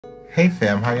Hey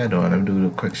fam, how y'all doing? I'm doing a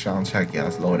quick sound check. Yeah,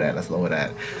 let's lower that. Let's lower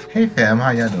that. Hey fam, how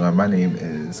y'all doing? My name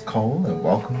is Cole, and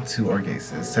welcome to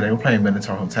Orgaysis. Today we're playing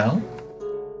Minotaur Hotel.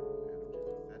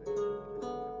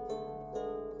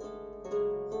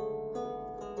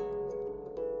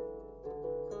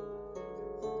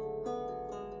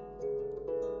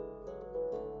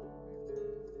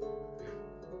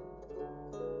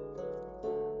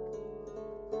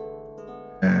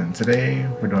 And today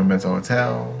we're doing Minotaur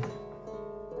Hotel.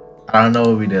 I don't know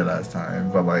what we did last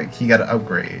time, but like he got an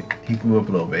upgrade. He grew up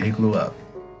a little bit. He grew up.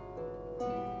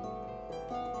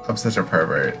 I'm such a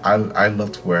pervert. I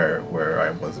looked where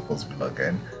I was supposed to be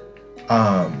looking.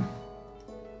 Um,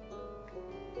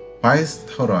 why is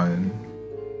hold on?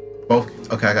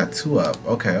 Both okay. I got two up.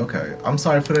 Okay, okay. I'm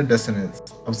sorry for the dissonance.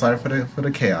 I'm sorry for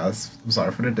the chaos. I'm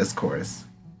sorry for the discourse.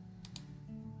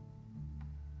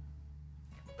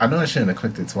 I know I shouldn't have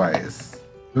clicked it twice.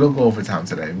 We're gonna go over time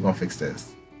today. We're gonna fix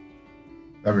this.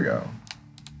 There we go.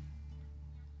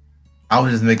 I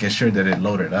was just making sure that it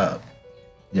loaded up.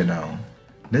 You know,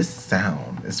 this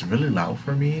sound is really loud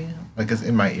for me. Like it's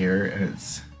in my ear and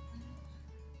it's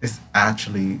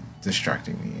actually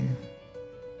distracting me.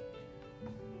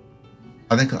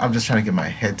 I think I'm just trying to get my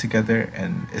head together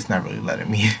and it's not really letting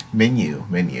me. Menu.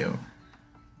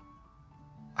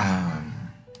 Um,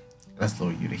 let's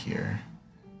lower you to here.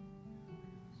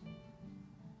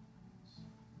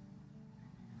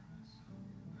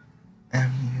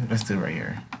 Let's do it right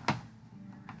here.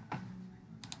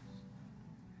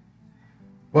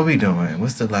 What we doing?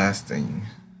 What's the last thing?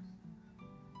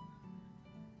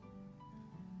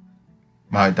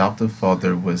 My adoptive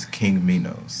father was King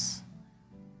Minos.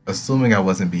 Assuming I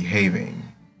wasn't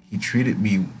behaving, he treated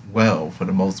me well for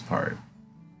the most part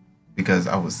because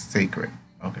I was sacred.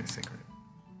 Okay, sacred.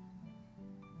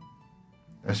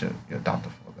 That's your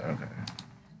adoptive father. Okay.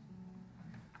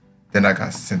 Then I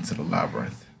got sent to the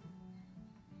labyrinth.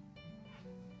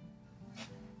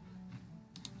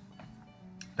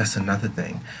 That's another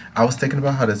thing. I was thinking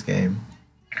about how this game.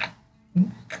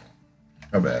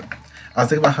 Oh bad. I was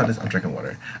thinking about how this. I'm drinking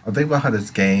water. I was thinking about how this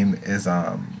game is.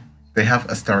 They have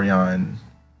Astarion.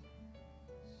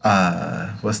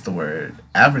 What's the word?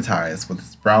 Advertised with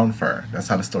his brown fur. That's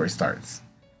how the story starts,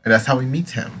 and that's how we meet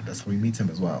him. That's how we meet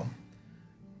him as well.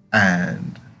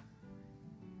 And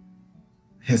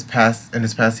in his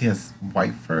past, he has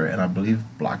white fur and I believe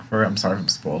black fur. I'm sorry if I'm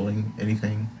spoiling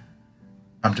anything.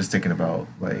 I'm just thinking about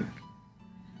like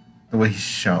the way he's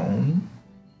shown,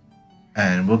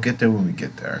 and we'll get there when we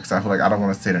get there. Because I feel like I don't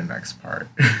want to say the next part.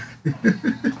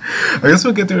 I guess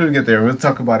we'll get there when we get there. We'll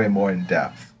talk about it more in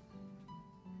depth.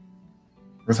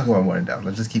 We'll talk about it more in depth.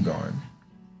 Let's just keep going.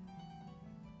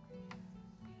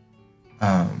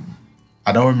 I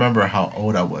don't remember how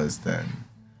old I was then.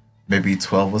 Maybe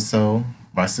 12 or so.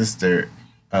 My sister,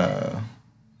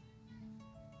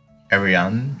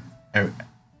 Ariane,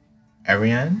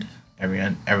 Ariane?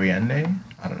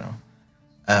 I don't know.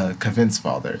 Convinced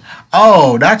father.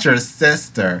 Oh, not your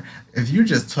sister. If you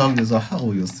just 12 years old, how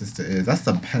old your sister is? That's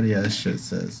some petty ass shit,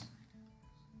 sis.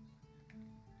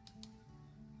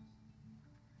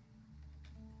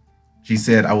 She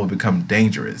said I would become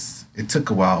dangerous. It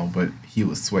took a while, but he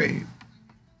was swayed.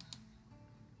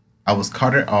 I was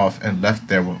carted off and left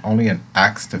there with only an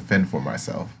axe to fend for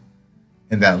myself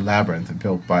in that labyrinth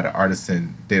built by the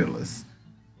artisan Daedalus.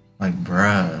 Like,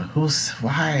 bruh,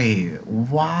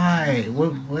 why?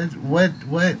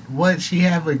 What she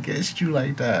have against you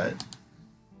like that?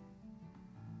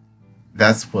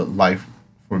 That's what life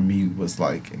for me was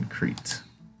like in Crete.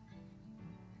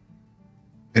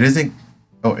 It isn't,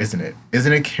 oh, isn't it?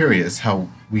 Isn't it curious how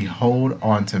we hold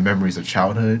on to memories of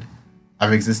childhood?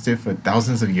 I've existed for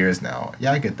thousands of years now.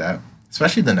 Yeah, I get that.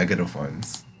 Especially the negative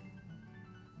ones.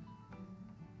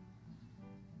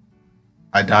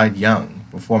 I died young,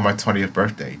 before my 20th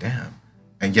birthday, damn.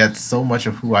 And yet so much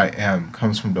of who I am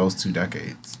comes from those 2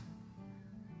 decades.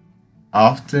 I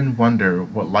often wonder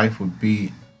what life would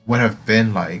have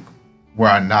been like were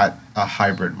I not a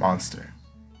hybrid monster.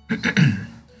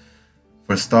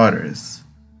 For starters,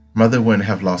 mother wouldn't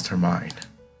have lost her mind.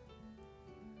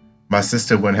 My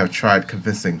sister wouldn't have tried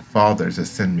convincing father to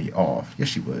send me off. Yes,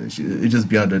 she would. It'd just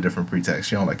be under a different pretext.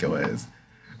 She don't like your ass.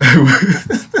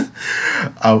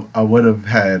 I would have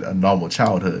had a normal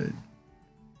childhood.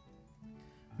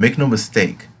 Make no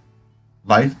mistake,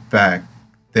 life back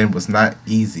then was not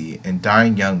easy, and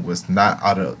dying young was not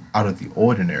out of the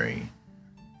ordinary.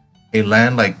 A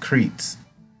land like Crete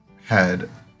had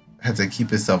to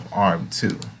keep itself armed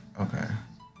too. Okay.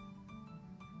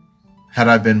 Had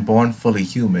I been born fully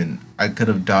human, I could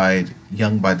have died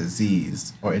young by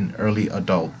disease or in early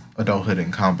adulthood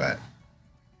in combat.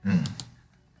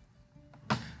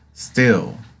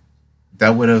 Still,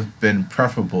 that would have been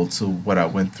preferable to what I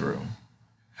went through.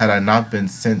 Had I not been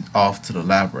sent off to the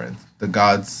labyrinth, the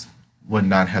gods would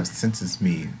not have sentenced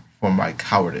me for my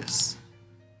cowardice.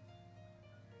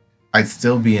 I'd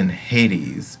still be in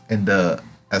Hades in the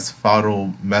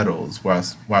asphaltal metals where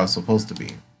I was supposed to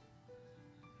be.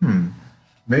 Hmm.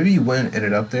 Maybe you wouldn't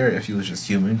ended up there if you was just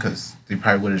human, because they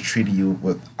probably would have treated you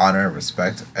with honor and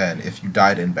respect. And if you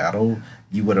died in battle,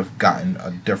 you would have gotten a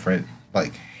different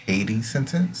like Hades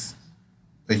sentence.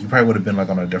 Like you probably would have been like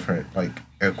on a different like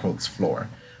air quotes floor.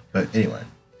 But anyway,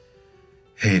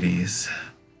 Hades.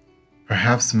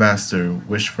 Perhaps Master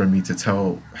wished for me to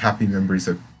tell happy memories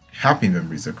of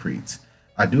Crete.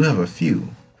 I do have a few,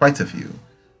 quite a few,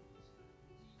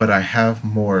 but I have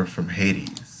more from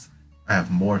Hades. I have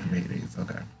more from Hades.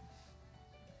 Okay.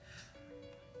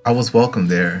 I was welcome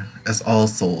there, as all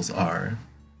souls are.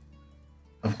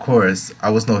 Of course, I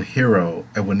was no hero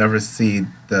and would never see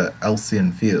the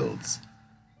Elysian fields.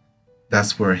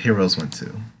 That's where heroes went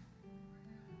to.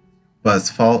 But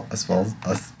asphaltal.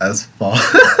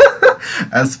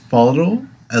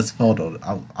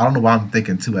 I don't know why I'm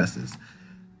thinking two S's.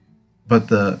 But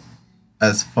the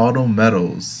asphaltal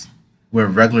metals, where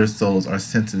regular souls are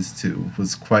sentenced to,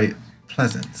 was quite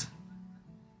pleasant.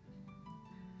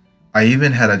 I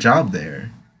even had a job there.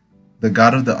 The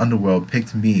god of the underworld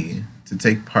picked me to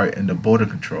take part in the border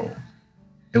control.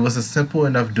 It was a simple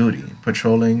enough duty,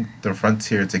 patrolling the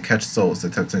frontier to catch souls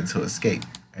attempting to escape.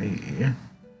 Hey.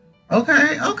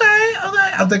 Okay.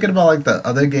 I'm thinking about like the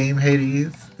other game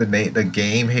Hades, the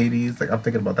game Hades. Like I'm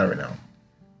thinking about that right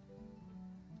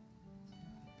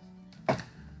now.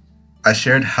 I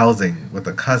shared housing with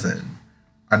a cousin.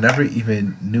 I never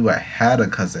even knew I had a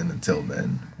cousin until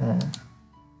then. Oh.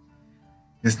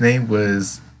 His name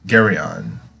was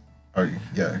Garyon. Or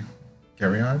yeah,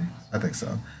 Garyon? I think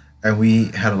so. And we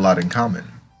had a lot in common.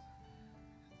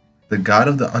 The god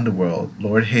of the underworld,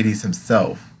 Lord Hades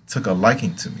himself, took a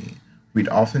liking to me. We'd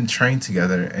often train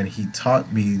together, and he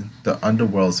taught me the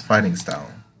underworld's fighting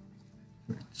style.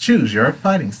 Choose your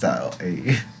fighting style.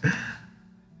 Hey.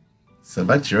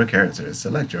 Select your character.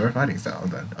 Select your fighting style.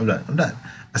 I'm done.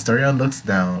 Asterion looks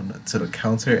down to the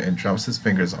counter and drops his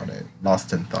fingers on it,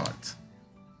 lost in thought.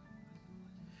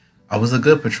 I was a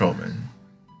good patrolman.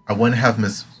 I wouldn't have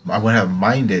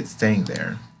minded staying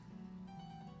there.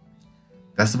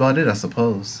 That's about it, I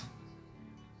suppose.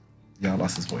 Yeah, I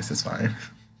lost his voice. It's fine.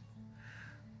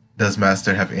 Does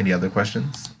Master have any other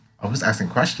questions? I was asking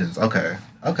questions. Okay.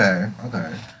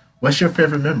 What's your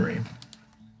favorite memory?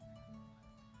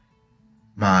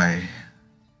 My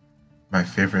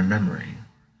favorite memory.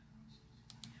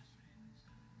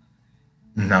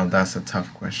 Now that's a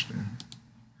tough question.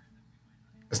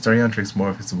 Asterion drinks more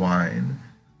of his wine,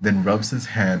 then rubs his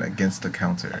hand against the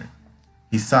counter.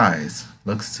 He sighs,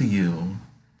 looks to you,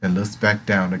 then looks back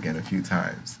down again a few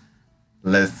times.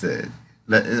 Listen,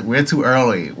 we're too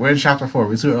early. We're in chapter 4.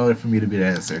 We're too early for me to be the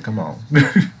answer. Come on.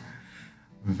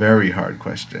 Very hard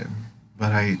question,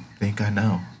 but I think I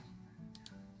know.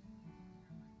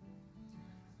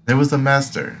 There was a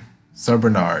master, Sir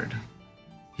Bernard.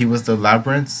 He was the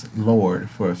labyrinth's lord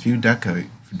for a few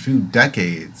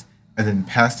decades, and then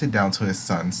passed it down to his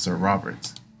son, Sir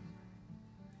Robert.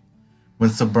 When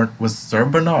Sir Bernard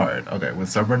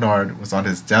was on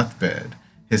his deathbed,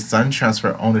 his son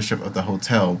transferred ownership of the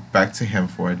hotel back to him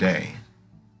for a day.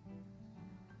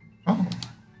 Oh.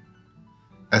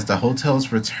 As the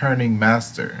hotel's returning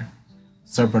master,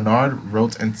 Sir Bernard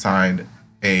wrote and signed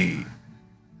a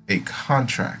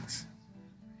contract.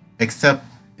 Except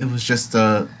it was just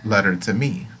a letter to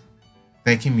me,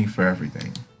 thanking me for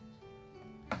everything.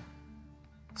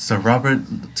 Sir Robert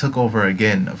took over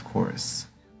again, of course,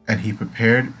 and he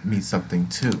prepared me something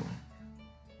too.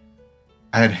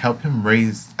 I had helped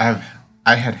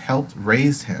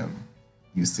raise him,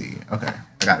 you see. Okay,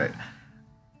 I got it.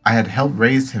 I had helped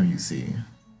raise him, you see.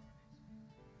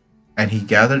 And he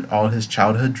gathered all his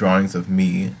childhood drawings of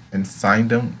me and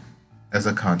signed them as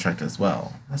a contract as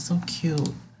well. That's so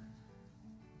cute.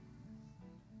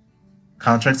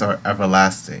 Contracts are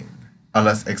everlasting,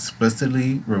 unless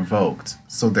explicitly revoked,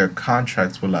 so their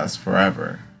contracts will last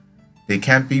forever. They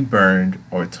can't be burned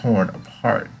or torn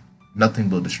apart. Nothing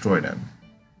will destroy them.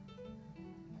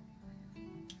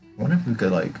 I wonder if we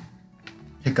could, like,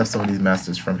 pick up some of these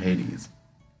masters from Hades.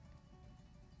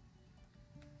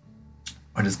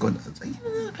 Or just go,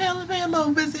 pay a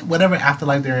little visit. Whatever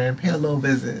afterlife they're in, pay a little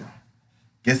visit.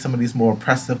 Get some of these more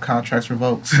oppressive contracts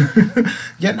revoked.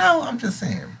 I'm just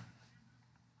saying.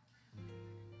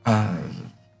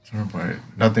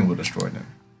 Nothing will destroy them.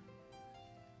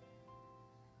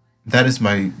 That is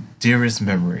my dearest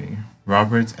memory,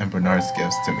 Robert's and Bernard's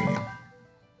gifts to me.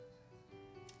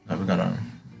 Now we got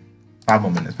 5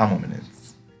 more minutes. 5 more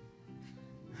minutes.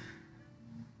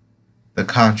 The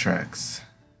contracts,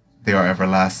 they are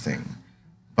everlasting.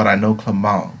 But I know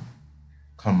Clement.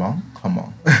 Clement?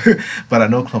 But I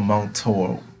know Clement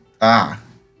tore. I'll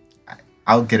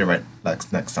get it right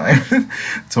next time.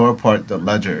 Tore apart the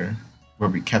ledger where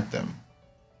we kept them.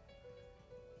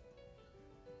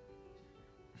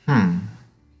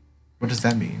 What does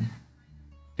that mean?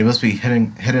 They must be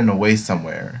hidden away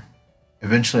somewhere.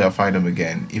 Eventually I'll find them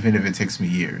again, even if it takes me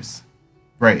years.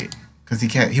 Right, because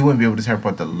he wouldn't be able to tear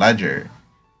apart the ledger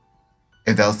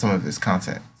if that was some of his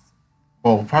content.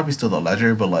 Well, probably still the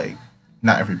ledger, but like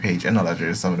not every page in the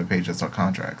ledger. Some of the pages are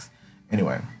contracts.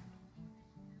 Anyway,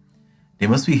 they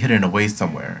must be hidden away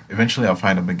somewhere. Eventually I'll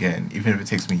find them again, even if it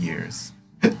takes me years.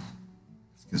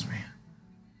 Excuse me.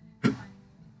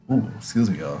 Ooh,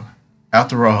 excuse me, y'all.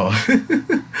 After all,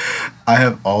 I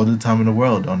have all the time in the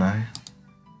world, don't I?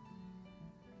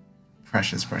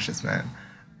 Precious, precious man.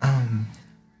 The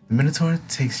Minotaur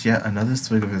takes yet another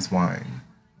swig of his wine.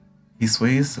 He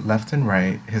sways left and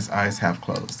right, his eyes half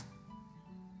closed.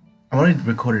 I want to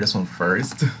record this one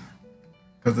first,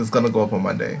 because it's going to go up on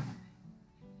Monday.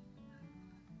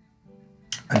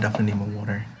 I definitely need more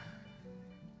water.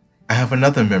 I have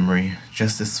another memory,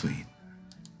 just as sweet.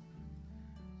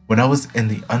 When I was in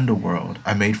the underworld,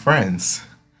 I made friends.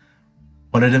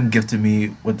 One of them gifted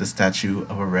me with the statue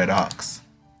of a red ox.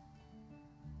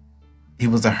 He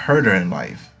was a herder in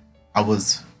life.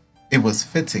 It was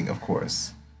fitting, of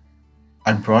course.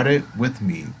 I brought it with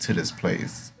me to this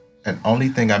place, and only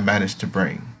thing I managed to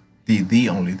bring, the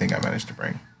only thing I managed to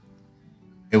bring.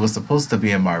 It was supposed to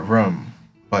be in my room,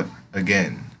 but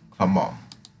again, come on.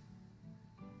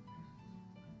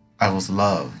 I was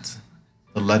loved.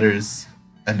 The letters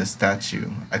and the statue,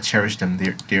 I cherish them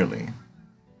dearly.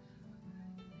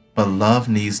 But love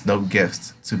needs no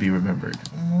gifts to be remembered.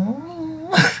 Oh,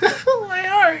 my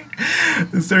heart.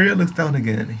 Asterion looks down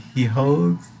again. He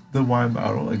holds the wine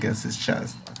bottle against his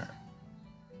chest. Okay.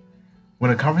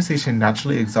 When a conversation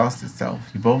naturally exhausts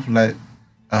itself, you both let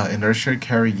inertia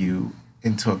carry you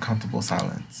into a comfortable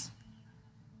silence.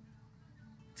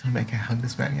 Don't make it hug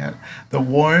this man yet. The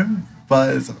warm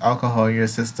buzz of alcohol in your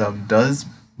system does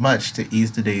much to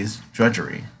ease the day's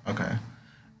drudgery. Okay.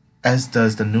 As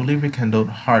does the newly rekindled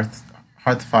hearth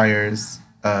fire's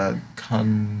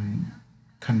convivial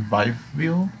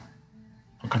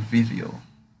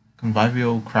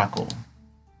crackle.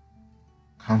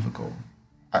 Convivial.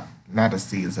 Not a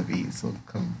C, it's a V, so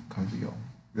convivial.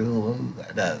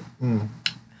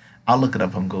 I'll look it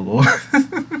up on Google.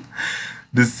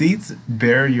 The seats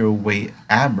bear your weight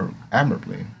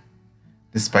admirably,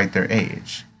 despite their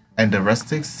age, and the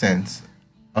rustic scent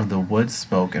of the wood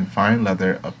smoke and fine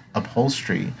leather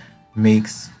upholstery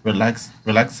makes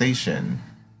relaxation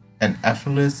and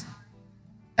effortless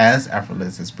as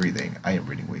breathing. I am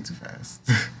reading way too fast.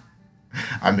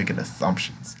 I'm making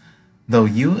assumptions. Though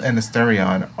you and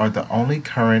Asterion are the only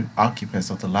current occupants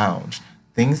of the lounge,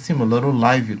 things seem a little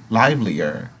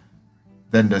livelier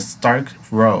than the stark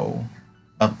row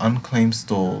of unclaimed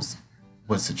stools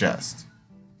would suggest.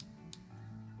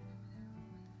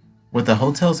 With the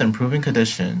hotel's improving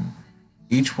condition,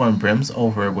 each one brims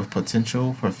over with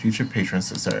potential for future patrons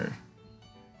to serve.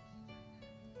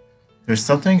 There's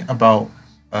something about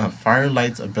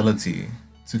Firelight's ability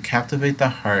to captivate the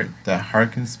heart that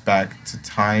harkens back to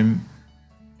time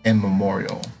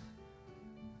immemorial.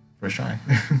 First try.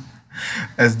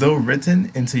 As though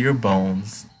written into your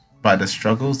bones by the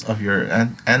struggles of your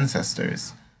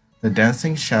ancestors, the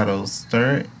dancing shadows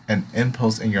stir an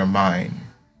impulse in your mind.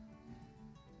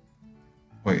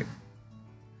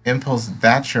 Impulse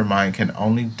that your mind can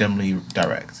only dimly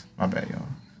direct. My bad, y'all.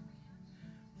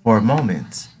 For a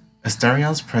moment,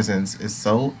 Asterion's presence is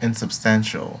so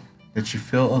insubstantial that you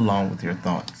feel alone with your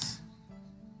thoughts.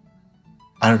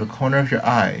 Out of the corner of your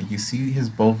eye, you see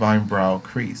his bovine brow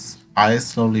crease, eyes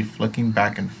slowly flicking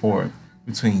back and forth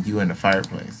between you and the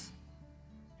fireplace.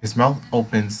 His mouth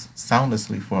opens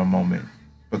soundlessly for a moment,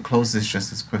 but closes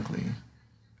just as quickly,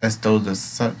 as though the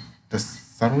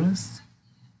subtlest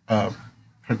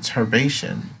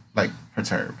perturbation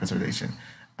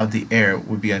of the air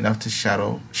would be enough to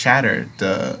shatter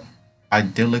the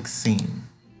idyllic scene.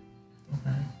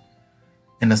 Okay.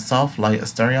 In the soft light,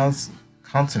 Asterion's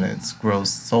countenance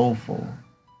grows soulful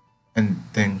and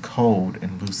then cold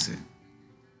and lucid.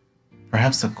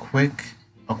 Perhaps as a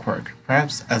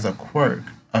quirk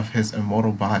of his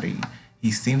immortal body,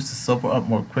 he seems to sober up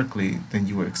more quickly than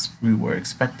we were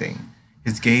expecting.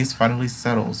 His gaze finally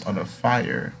settles on the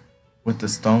fire with the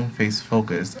stone-faced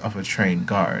focus of a trained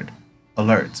guard.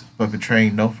 alert, but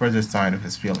betraying no further sign of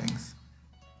his feelings.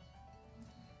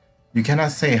 You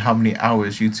cannot say how many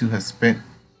hours you two have spent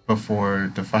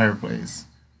before the fireplace,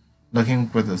 looking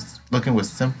with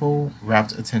simple,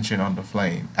 rapt attention on the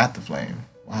flame, at the flame.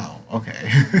 Wow, okay.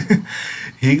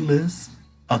 Heedless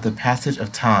of the passage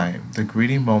of time, the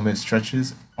greeting moment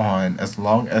stretches on as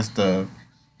long as the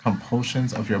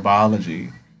compulsions of your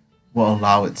biology will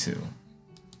allow it to.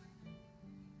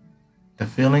 The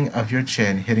feeling of your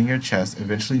chin hitting your chest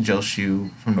eventually jolts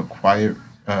you from the quiet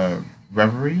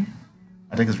reverie.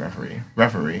 I think it's reverie.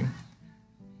 Reverie.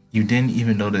 You didn't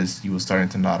even notice you were starting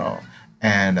to nod off.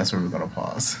 And that's where we're gonna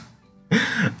pause.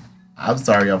 I'm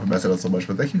sorry y'all for messing up so much,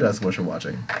 but thank you guys so much for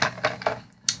watching.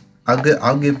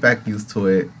 I'll get back used to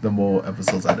it the more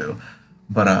episodes I do.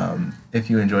 But if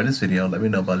you enjoyed this video, let me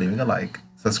know by leaving a like,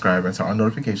 subscribe, and turn on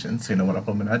notifications so you know when I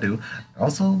upload and I do.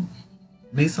 Also,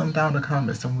 leave something down in the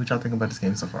comments. Tell me what y'all think about this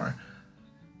game so far.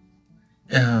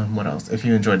 What else? If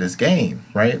you enjoyed this game,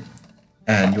 right,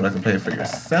 and you'd like to play it for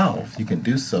yourself, you can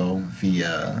do so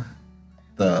via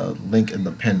the link in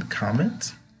the pinned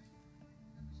comment.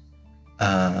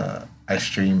 I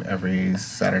stream every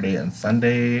Saturday and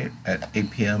Sunday at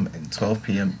 8 p.m. and 12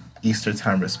 p.m. Eastern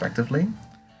Time, respectively.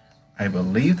 I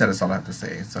believe that is all I have to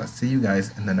say, so I'll see you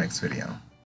guys in the next video.